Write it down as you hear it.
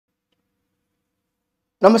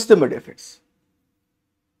Namaste, my dear friends.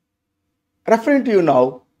 Referring to you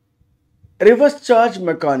now, reverse charge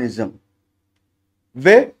mechanism,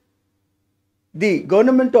 where the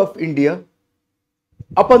Government of India,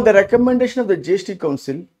 upon the recommendation of the GST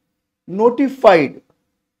Council, notified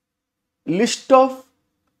list of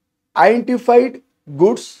identified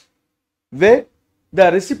goods where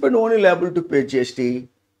the recipient only liable to pay GST,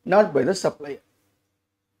 not by the supplier.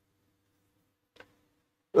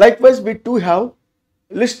 Likewise, we too have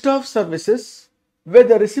list of services where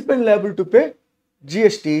the recipient liable to pay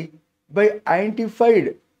GST by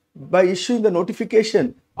identified by issuing the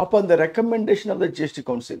notification upon the recommendation of the GST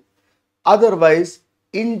Council. Otherwise,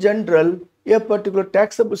 in general, a particular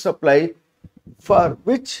taxable supply for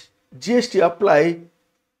which GST apply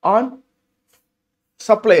on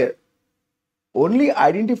supplier. Only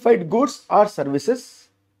identified goods or services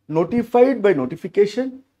notified by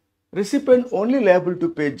notification, recipient only liable to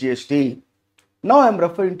pay GST. Now I am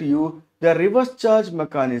referring to you the reverse charge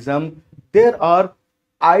mechanism. There are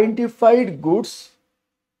identified goods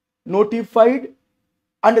notified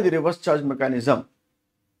under the reverse charge mechanism.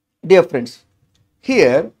 Dear friends,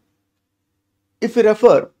 here if you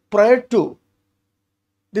refer prior to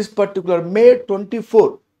this particular May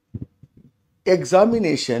 24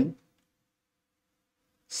 examination,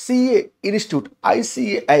 CA Institute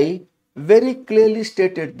ICAI very clearly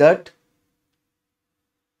stated that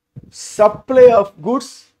supply of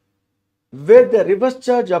goods where the reverse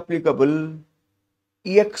charge applicable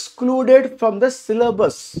excluded from the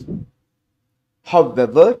syllabus.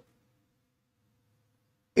 However,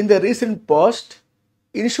 in the recent past,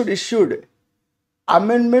 Institute issued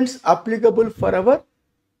amendments applicable for our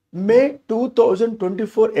May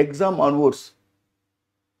 2024 exam onwards,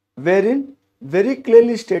 wherein very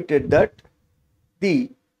clearly stated that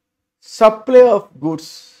the supply of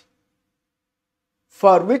goods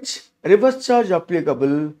for which reverse charge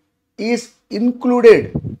applicable is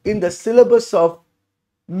included in the syllabus of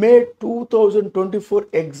May 2024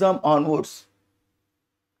 exam onwards.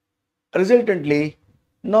 Resultantly,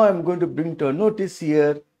 now I am going to bring to a notice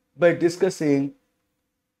here by discussing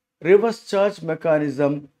reverse charge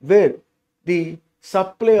mechanism where the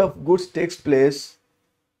supply of goods takes place.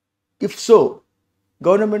 If so,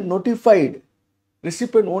 government notified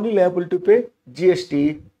recipient only liable to pay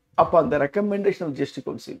GST upon the recommendation of GST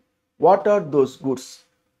Council. What are those goods?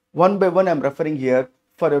 One by one I am referring here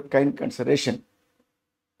for your kind consideration.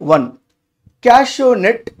 1. Cashew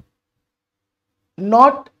nut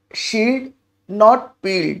not shelled, not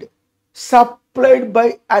peeled, supplied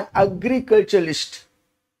by an agriculturalist.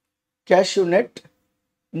 Cashew nut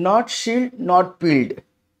not shelled, not peeled.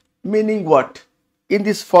 Meaning what? In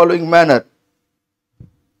this following manner.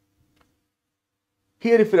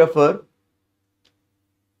 Here if you refer,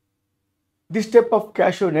 this type of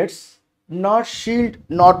cashew nuts not shelled,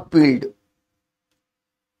 not peeled.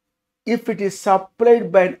 If it is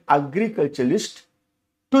supplied by an agriculturalist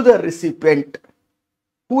to the recipient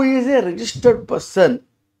who is a registered person,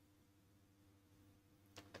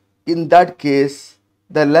 in that case,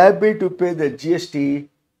 the liability to pay the GST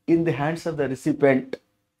in the hands of the recipient.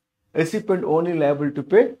 Recipient only liable to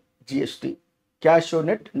pay GST. Cashew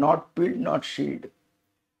nut not peeled, not shelled.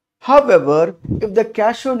 However, if the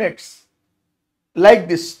cashew nuts like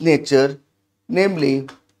this nature, namely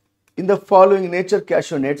in the following nature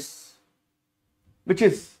cashew nuts, which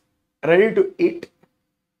is ready to eat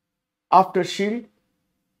after shelled,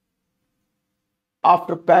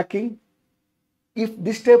 after packing, if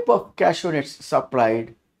this type of cashew nuts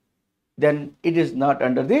supplied, then it is not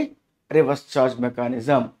under the reverse charge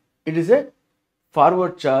mechanism. It is a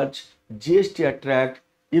forward charge GST attract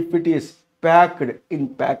if it is packed in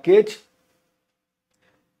package,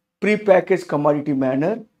 pre-packaged commodity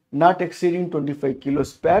manner, not exceeding 25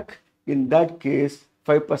 kilos pack. In that case,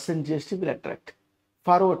 5% GST will attract.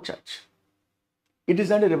 Forward charge. It is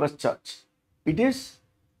not a reverse charge. It is,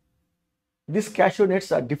 these cashew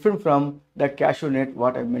nuts are different from the cashew nut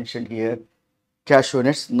what I mentioned here. Cashew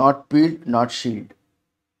nuts not peeled, not shelled.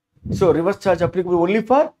 So reverse charge applicable only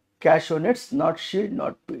for cashew nuts not shelled,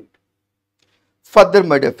 not peeled. Further,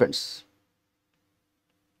 my dear friends,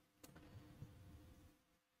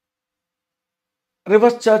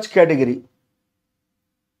 reverse charge category.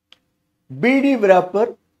 BD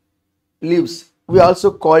wrapper leaves, we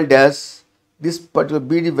also called as this particular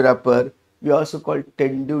BD wrapper, we also call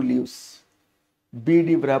tendu leaves.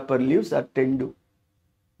 BD wrapper leaves are tendu,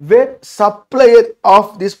 where supplier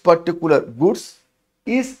of this particular goods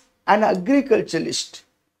is an agriculturalist.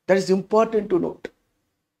 That is important to note.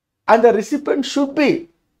 And the recipient should be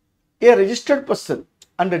a registered person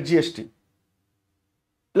under GST,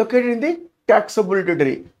 located in the taxable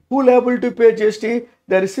territory. Who liable to pay GST?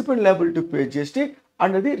 the recipient liable to pay GST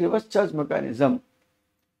under the reverse charge mechanism.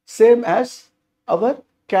 Same as our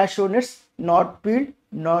cash owners, not paid,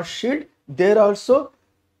 not shield. There also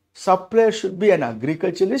supplier should be an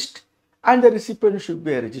agriculturalist and the recipient should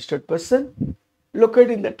be a registered person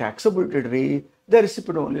located in the taxable territory. The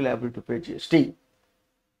recipient only liable to pay GST.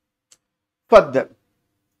 Further,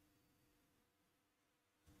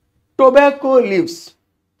 tobacco leaves.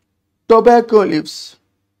 Tobacco leaves,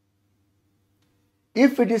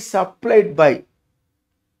 if it is supplied by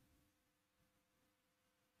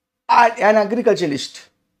an agriculturalist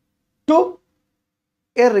to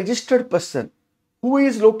a registered person who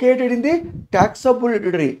is located in the taxable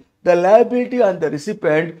territory, the liability on the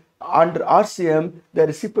recipient under RCM, the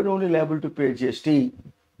recipient only liable to pay GST.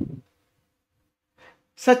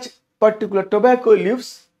 Such particular tobacco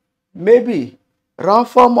leaves may be raw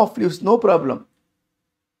form of leaves, no problem.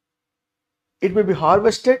 It may be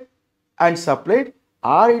harvested and supplied,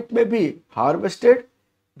 or it may be harvested,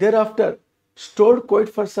 thereafter stored quite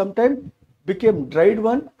for some time, became dried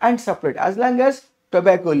one and supplied. As long as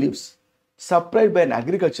tobacco leaves supplied by an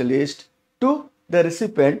agriculturalist to the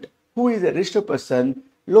recipient who is a registered person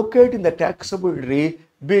located in the taxable territory,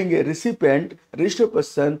 being a recipient, registered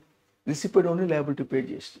person, recipient only liable to pay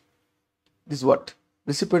GST. This is what?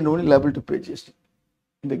 Recipient only liable to pay GST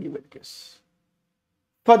in the given case.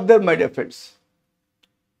 Further, my dear friends,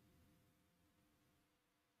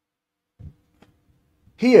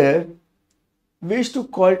 here we used to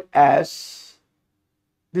call it as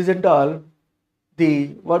this and all the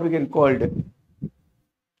what we can call the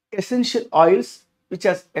essential oils which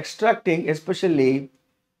are extracting, especially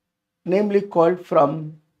namely called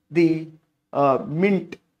from the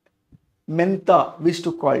mint, mentha we used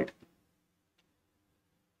to call it,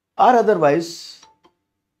 or otherwise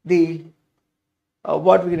the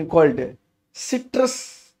what we can call it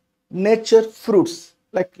citrus nature fruits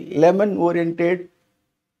like lemon oriented,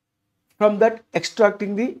 from that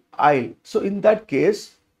extracting the oil. So in that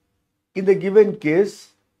case, in the given case,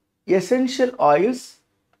 essential oils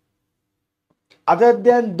other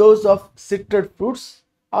than those of citrus fruits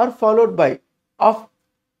are followed by of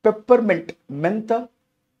peppermint, mentha,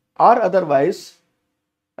 or otherwise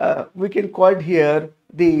we can call it here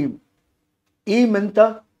the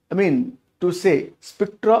e-mentha, I mean to say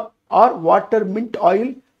spectra, or water mint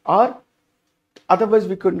oil, or otherwise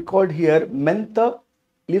we can call it here mentha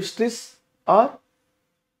leaf, or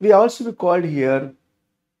we also be called here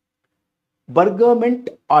bergamot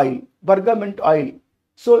oil. Bergamot oil.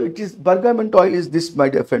 So it is bergamot oil is this, my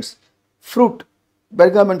dear friends, fruit,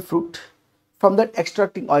 bergamot fruit, from that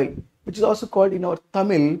extracting oil, which is also called in our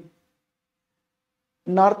Tamil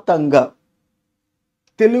nartanga.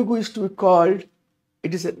 Telugu is to be called,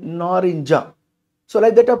 it is a narinja. So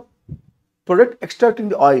like that a product extracting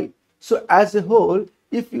the oil. So as a whole,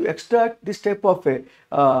 if you extract this type of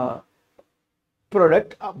a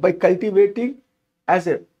product by cultivating as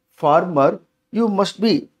a farmer, you must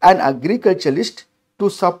be an agriculturalist to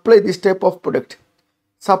supply this type of product.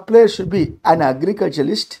 Supplier should be an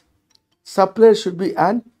agriculturalist. Supplier should be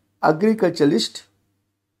an agriculturalist.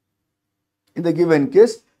 In the given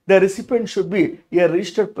case, the recipient should be a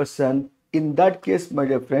registered person. In that case, my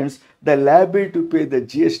dear friends, the liability to pay the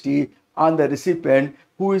GST on the recipient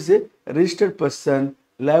who is a registered person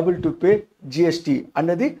liable to pay GST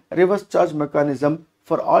under the reverse charge mechanism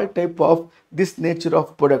for all type of this nature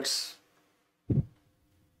of products.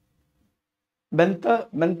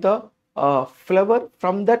 Mentha flower,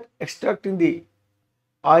 from that extracting the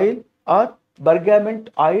oil, or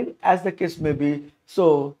bergamot oil as the case may be.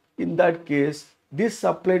 So in that case, this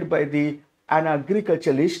supplied by an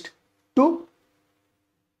agriculturalist to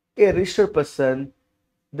a registered person,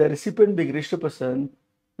 the recipient being registered person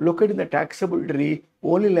located in the taxable territory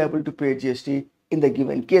only liable to pay GST in the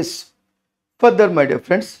given case. Further, my dear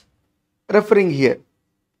friends, referring here,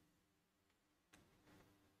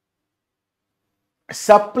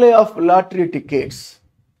 supply of lottery tickets,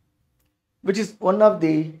 which is one of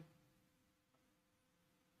the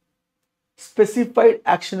specified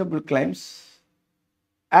actionable claims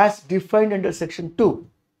as defined under section 2,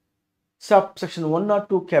 subsection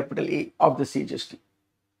 102 capital A of the CGST.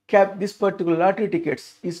 This particular lottery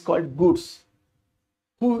tickets is called goods.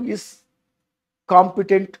 Who is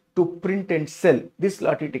competent to print and sell these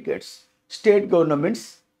lottery tickets? State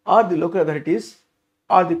governments or the local authorities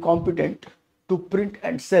are the competent to print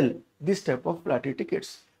and sell this type of lottery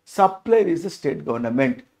tickets. Supplier is the state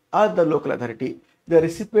government or the local authority. The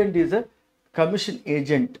recipient is a commission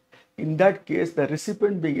agent. In that case, the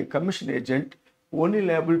recipient being a commission agent only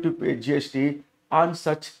liable to pay GST on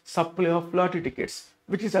such supply of lottery tickets,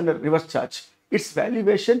 which is under reverse charge. Its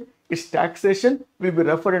valuation its taxation will be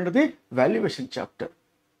referred under the valuation chapter.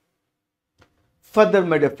 Further,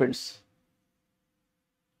 my dear friends,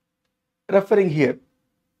 referring here,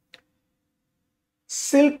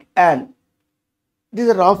 silk and this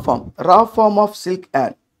is a raw form of silk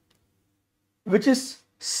and which is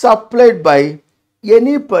supplied by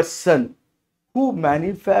any person who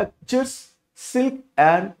manufactures silk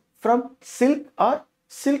and from silk or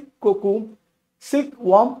silk cocoon,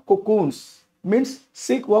 silkworm cocoons means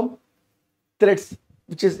silkworm threads,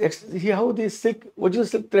 which is how the silk, what is the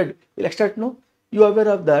silk thread will extract. No, you are aware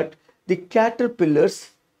of that. The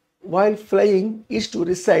caterpillars while flying is to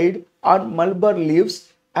reside on mulber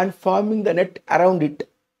leaves and forming the net around it.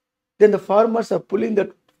 Then the farmers are pulling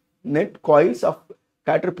the net coils of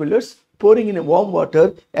caterpillars, pouring in warm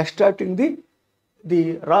water, extracting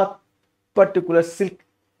the raw particular silk,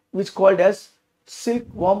 which called as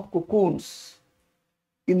silkworm cocoons.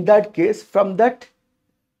 In that case, from that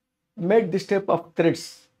made this type of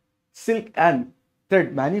threads, silk and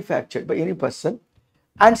thread manufactured by any person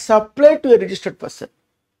and supplied to a registered person.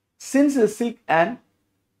 Since the silk and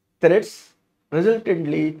threads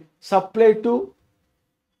resultantly supplied to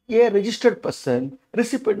a registered person,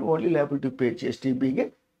 recipient only liable to pay GST being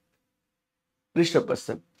a registered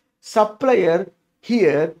person. Supplier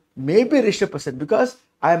here may be registered person because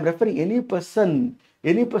I am referring any person.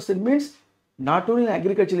 Any person means not only an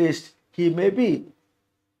agriculturalist, he may be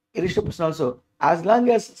a registered person also. As long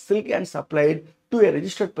as silk and supplied to a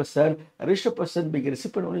registered person being a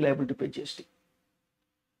recipient only liable to pay GST.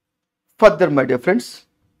 Further, my dear friends,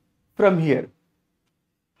 from here,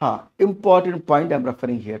 important point I am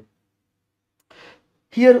referring here.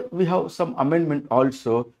 Here we have some amendment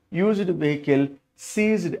also. Used vehicle,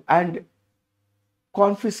 seized and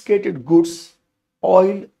confiscated goods,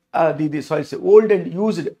 old and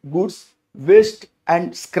used goods, waste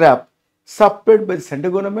and scrap supplied by the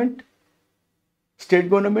central government, state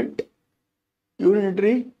government,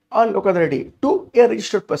 unitary or local authority to a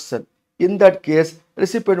registered person. In that case,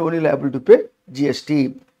 recipient only liable to pay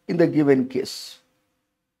GST in the given case.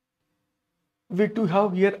 We do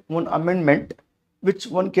have here one amendment which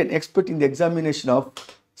one can expect in the examination of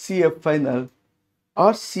CA final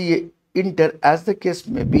or CA inter as the case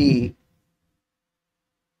may be.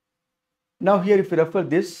 Now here if you refer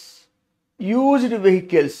this, used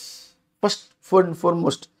vehicles, first and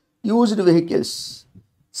foremost, used vehicles,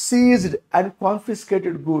 seized and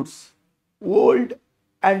confiscated goods, old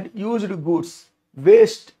and used goods,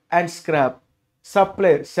 waste and scrap,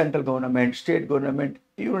 supplier central government, state government,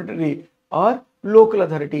 unitary or local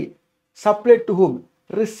authority, supplied to whom?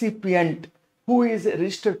 Recipient, who is a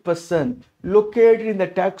registered person located in the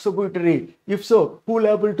tax obligatory. If so, who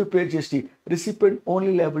liable to pay GST? Recipient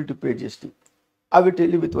only liable to pay GST. I will tell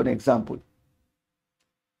you with one example.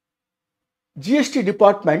 GST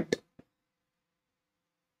department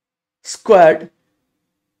squad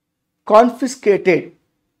confiscated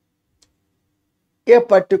a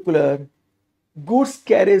particular goods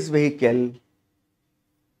carriage vehicle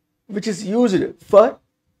which is used for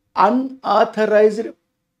unauthorized,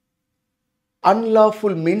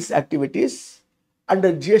 unlawful means activities.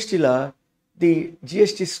 Under GST law, the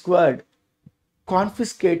GST squad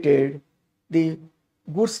confiscated the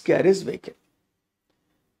goods carriage vehicle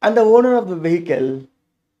and the owner of the vehicle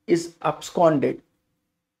is absconded.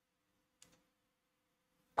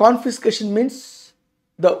 Confiscation means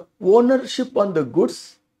the ownership on the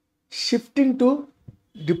goods shifting to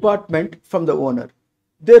department from the owner.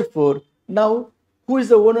 Therefore, now who is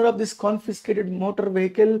the owner of this confiscated motor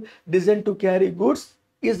vehicle designed to carry goods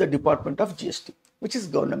is the Department of GST, which is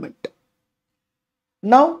government.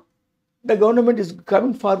 Now, the government is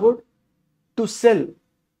coming forward to sell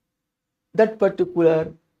that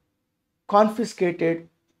particular confiscated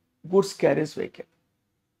goods carriage vehicle.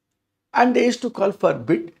 And they used to call for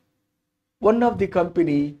bid. One of the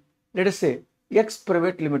company, let us say X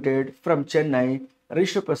Private Limited from Chennai,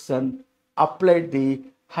 registered person, applied the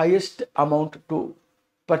highest amount to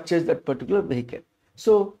purchase that particular vehicle.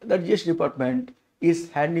 So the GST department is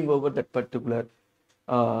handing over that particular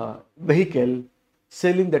vehicle,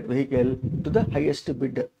 selling that vehicle to the highest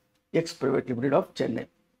bidder, X Private Limited of Chennai,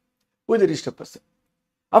 with a registered person.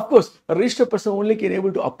 Of course, a registered person only can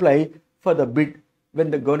able to apply for the bid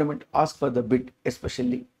when the government asks for the bid,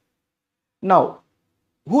 especially. Now,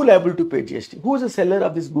 who liable to pay GST? Who is the seller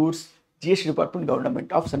of these goods? GST department,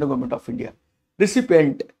 government of Central Government of India.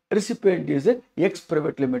 Recipient is a X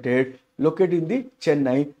Private Limited located in the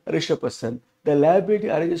Chennai, registered person. The liability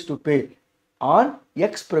arises to pay on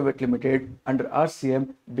X Private Limited under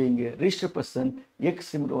RCM being a registered person,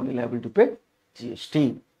 X Limited only liable to pay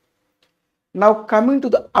GST. Now coming to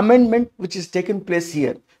the amendment which is taken place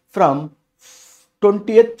here. from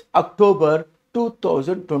 20th October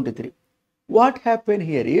 2023. What happened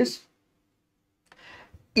here is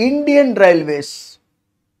Indian Railways,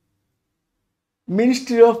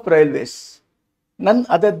 Ministry of Railways, none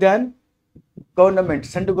other than government,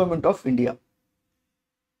 central government of India,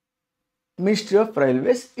 Ministry of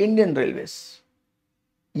Railways, Indian Railways,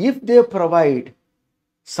 if they provide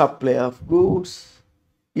supply of goods,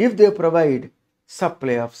 if they provide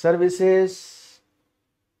supply of services,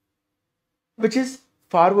 which is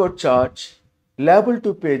forward charge, liable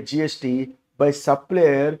to pay GST by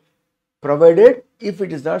supplier, provided if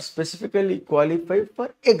it is not specifically qualified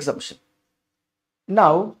for exemption.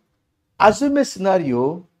 Now, assume a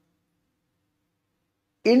scenario,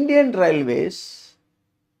 Indian Railways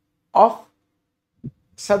of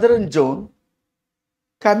Southern Zone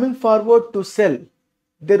coming forward to sell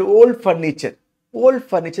their old furniture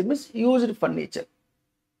means used furniture.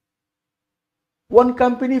 One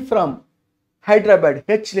company from Hyderabad,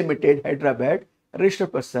 H Limited, Hyderabad,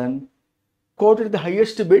 registered person, quoted the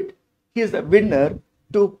highest bid. He is the winner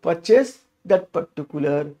to purchase that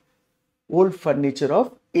particular old furniture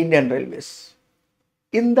of Indian Railways.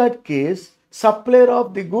 In that case, supplier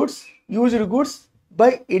of the goods, used goods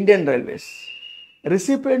by Indian Railways.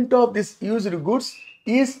 Recipient of this used goods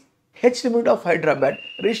is H Limited of Hyderabad,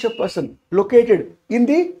 registered person located in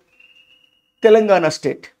the Telangana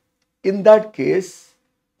state. In that case,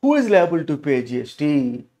 who is liable to pay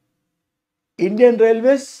GST? Indian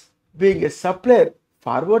Railways being a supplier,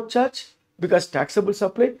 forward charge because taxable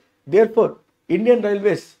supply. Therefore, Indian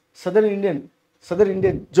Railways, Southern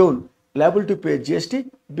Indian Zone liable to pay GST,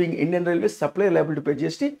 being Indian Railways supplier liable to pay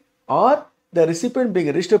GST, or the recipient being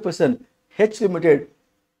a registered person H Limited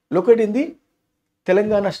located in the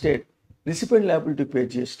Telangana state, recipient liable to pay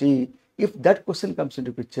GST. If that question comes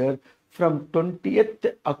into picture, from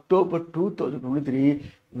 20th October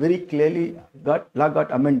 2023, very clearly law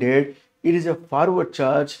got amended. It is a forward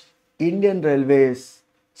charge. Indian Railways,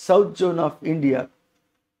 South Zone of India,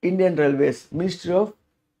 Indian Railways, Ministry of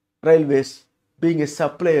Railways being a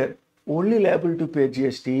supplier only liable to pay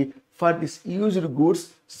GST for this used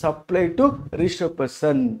goods supplied to registered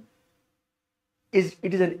person. It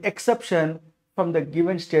is an exception from the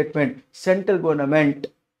given statement, central government,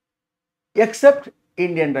 except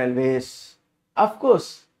Indian Railways. Of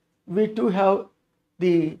course, we too have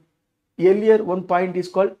the earlier one point is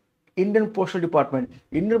called Indian Postal Department.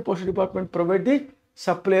 Indian Postal Department provide the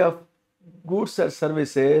supply of goods or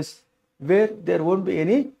services where there won't be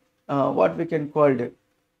any what we can call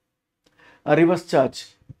a reverse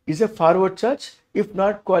charge. Is a forward charge if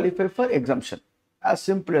not qualified for exemption. As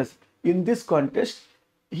simple as in this context,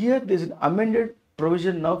 here there is an amended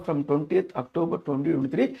provision now from 20th October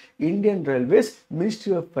 2023, Indian Railways,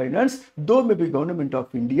 Ministry of Finance, though may be Government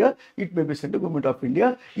of India, it may be Central Government of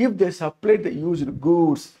India, if they supply the used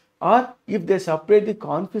goods or if they supply the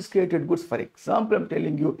confiscated goods, for example, I am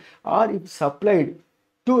telling you, or if supplied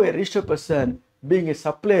to a registered person, being a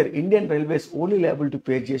supplier, Indian Railways only liable to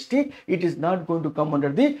pay GST, it is not going to come under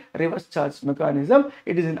the reverse charge mechanism.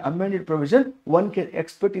 It is an amended provision one can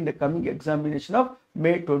expect in the coming examination of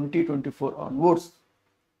May 2024 onwards.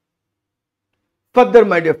 Further,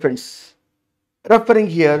 my dear friends, referring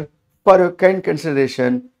here for your kind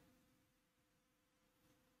consideration,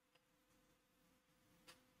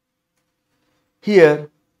 here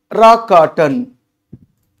raw cotton.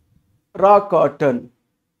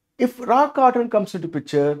 If raw cotton comes into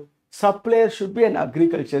picture, supplier should be an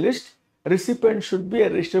agriculturalist, recipient should be a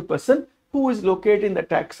registered person who is located in the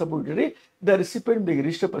taxable territory. The recipient being a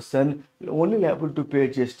registered person only liable to pay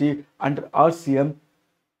GST under RCM,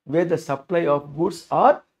 where the supply of goods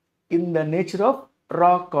are in the nature of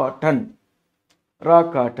raw cotton.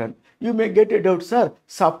 You may get a doubt, sir.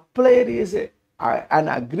 Supplier is an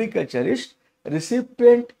agriculturalist,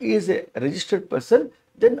 recipient is a registered person,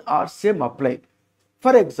 then RCM apply.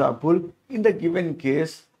 For example, in the given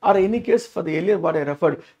case or any case for the earlier what I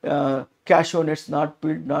referred, cashew nuts not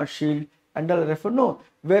peeled, not shelled, and I'll refer no,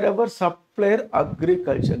 wherever supplier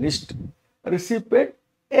agriculturalist, recipient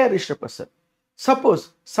a registered person. Suppose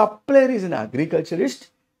supplier is an agriculturalist,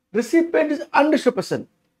 recipient is unregistered person.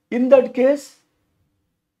 In that case,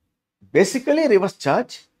 basically reverse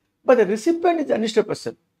charge, but the recipient is unregistered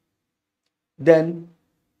person. Then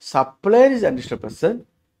supplier is unregistered person,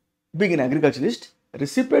 being an agriculturalist,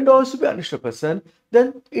 recipient also be unregistered person,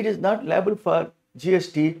 then it is not liable for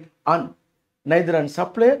GST on neither on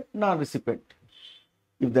supplier nor recipient.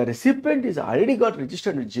 If the recipient is already got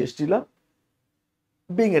registered with GST law,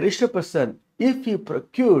 being a registered person, if he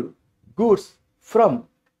procured goods from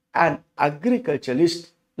an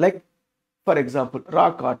agriculturalist, like for example,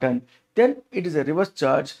 raw cotton, then it is a reverse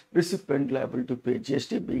charge, recipient liable to pay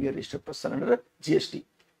GST being a registered person under GST.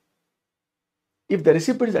 If the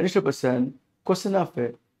recipient is a registered person, question of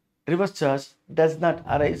a reverse charge does not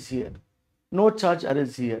arise here. No charge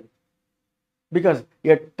arises here because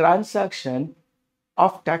a transaction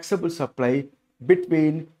of taxable supply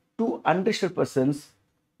between two unregistered persons,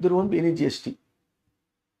 there won't be any GST.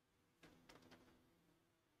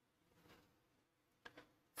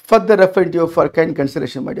 Further referred to for kind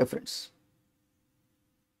consideration, my dear friends.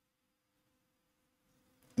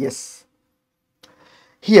 Yes.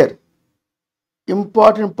 Here,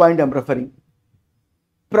 important point I am referring.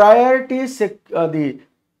 Priority the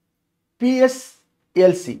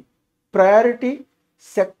PSLC, Priority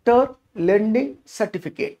Sector Lending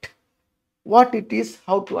Certificate. What it is,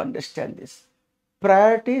 how to understand this.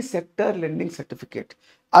 Priority Sector Lending Certificate.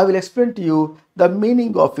 I will explain to you the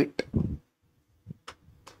meaning of it.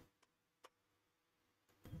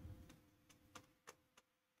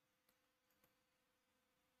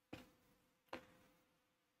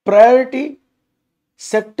 Priority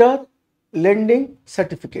Sector Lending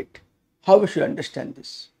Certificate. How we should understand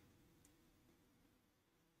this?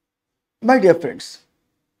 My dear friends,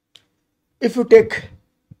 if you take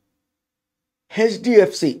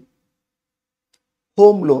HDFC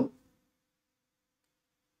home loan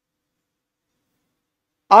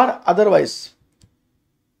or otherwise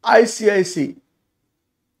ICIC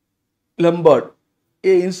Lombard,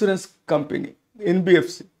 a insurance company,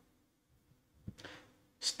 NBFC,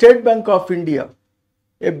 State Bank of India,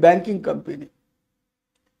 a banking company,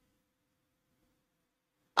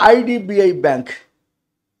 IDBI Bank,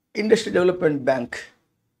 Industry Development Bank.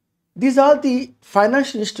 These are the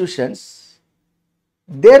financial institutions.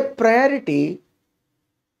 Their priority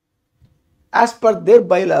as per their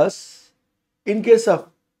bylaws, in case of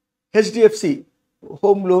HDFC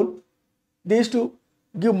home loan, they used to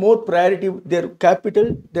give more priority. Their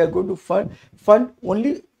capital they are going to fund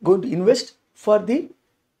only going to invest for the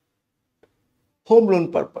home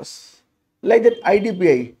loan purpose. Like that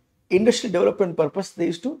IDBI, Industry Development Purpose, they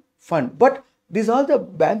used to fund. But these are the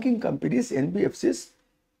banking companies, NBFCs,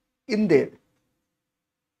 in their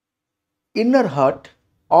inner heart,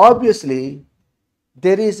 obviously,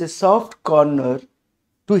 there is a soft corner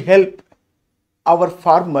to help our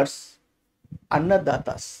farmers,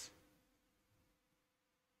 annadatas.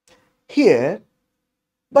 Here,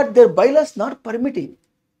 but their bylaws not permitting.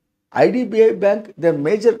 IDBI Bank, their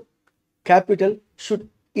major capital should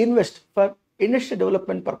invest for industry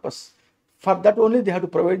development purpose. For that only they have to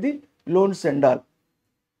provide the loans and all,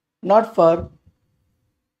 not for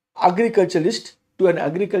agriculturalist to an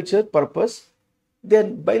agriculture purpose.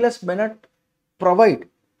 Then bylaws may not provide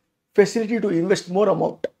facility to invest more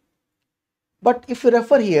amount. But if you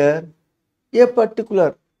refer here, a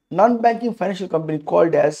particular non-banking financial company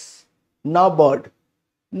called as NABARD.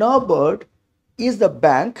 NABARD is the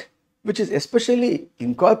bank which is especially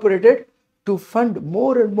incorporated to fund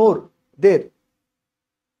more and more their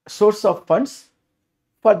source of funds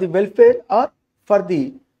for the welfare or for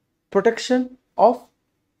the protection of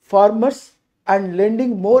farmers and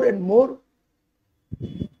lending more and more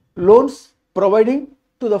loans providing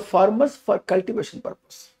to the farmers for cultivation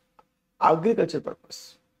purpose, agriculture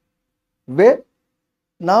purpose, where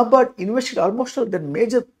NABARD invested almost all their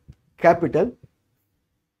major capital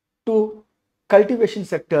to cultivation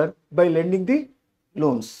sector by lending the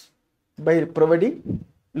loans, by providing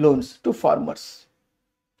loans to farmers.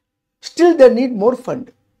 Still they need more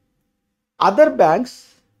fund. Other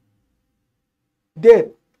banks, their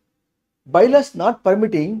bylaws not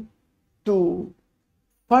permitting to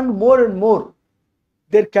fund more and more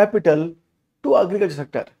their capital to agriculture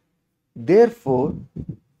sector. Therefore,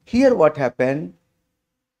 here what happened,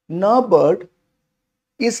 NABARD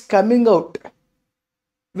is coming out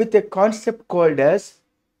with a concept called as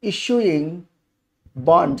issuing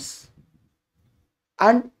bonds,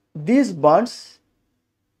 and these bonds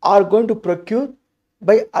are going to procure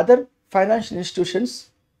by other financial institutions.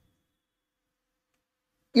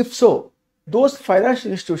 If so, those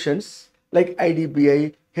financial institutions like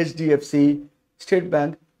IDBI, HDFC, State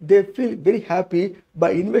Bank, they feel very happy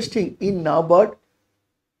by investing in NABARD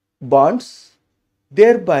bonds.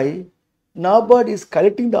 Thereby, NABARD is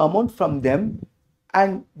collecting the amount from them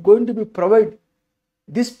and going to be provide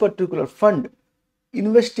this particular fund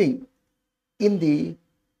investing in the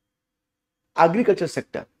agriculture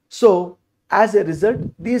sector. So, as a result,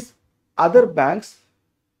 these other banks,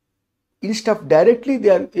 instead of directly they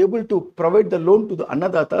are able to provide the loan to the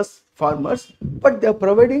annadatas, farmers, but they are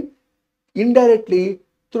providing indirectly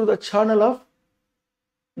through the channel of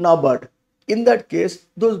NABARD. In that case,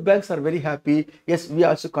 those banks are very happy. Yes, we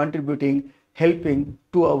are also contributing, helping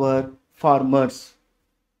to our farmers.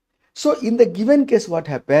 So in the given case, what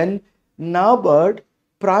happened? NABARD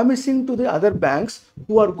promising to the other banks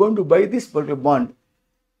who are going to buy this particular bond.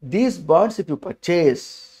 These bonds, if you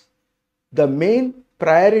purchase, the main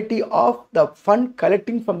priority of the fund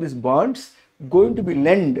collecting from these bonds going to be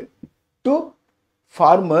lent to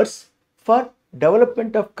farmers for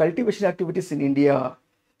development of cultivation activities in India.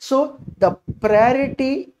 So the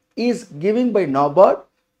priority is given by NABARD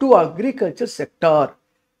to agriculture sector.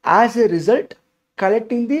 As a result,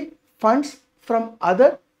 collecting the funds from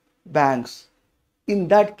other banks. In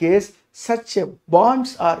that case, such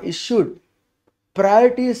bonds are issued,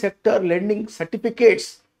 priority sector lending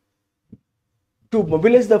certificates to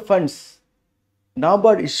mobilize the funds.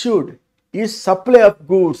 NABARD issued is supply of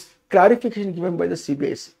goods, clarification given by the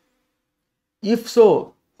CBSE. If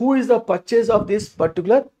so, who is the purchase of this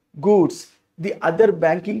particular goods? The other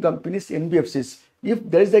banking companies, NBFCs. If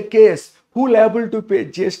there is a case, who liable to pay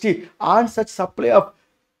GST on such supply of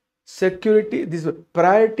security, this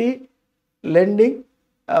priority lending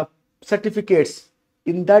certificates?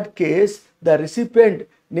 In that case, the recipient,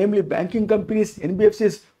 namely banking companies,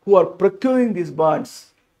 NBFCs who are procuring these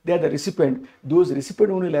bonds, they are the recipient. Those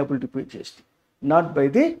recipient only liable to pay GST, not by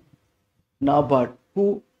the NABARD,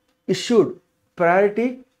 who issued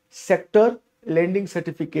priority sector lending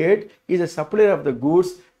certificate, is a supplier of the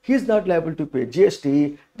goods. He is not liable to pay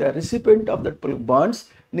GST. The recipient of that bonds,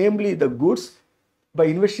 namely the goods, by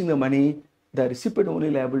investing the money, the recipient only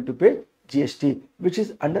liable to pay GST, which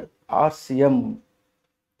is under RCM.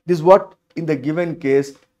 This is what in the given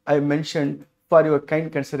case I mentioned for your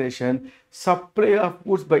kind consideration. Supply of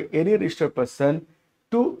goods by any registered person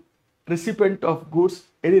to recipient of goods,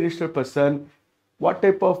 any registered person. What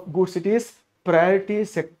type of goods it is? Priority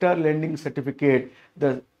sector lending certificate.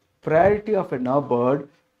 The priority of a NABARD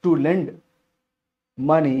to lend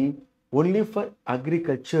money only for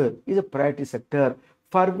agriculture is a priority sector,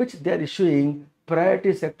 for which they are issuing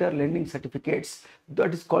priority sector lending certificates.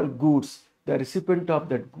 That is called goods. The recipient of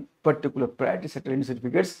that particular priority sector lending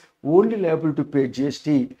certificates only liable to pay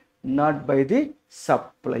GST, not by the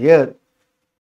supplier.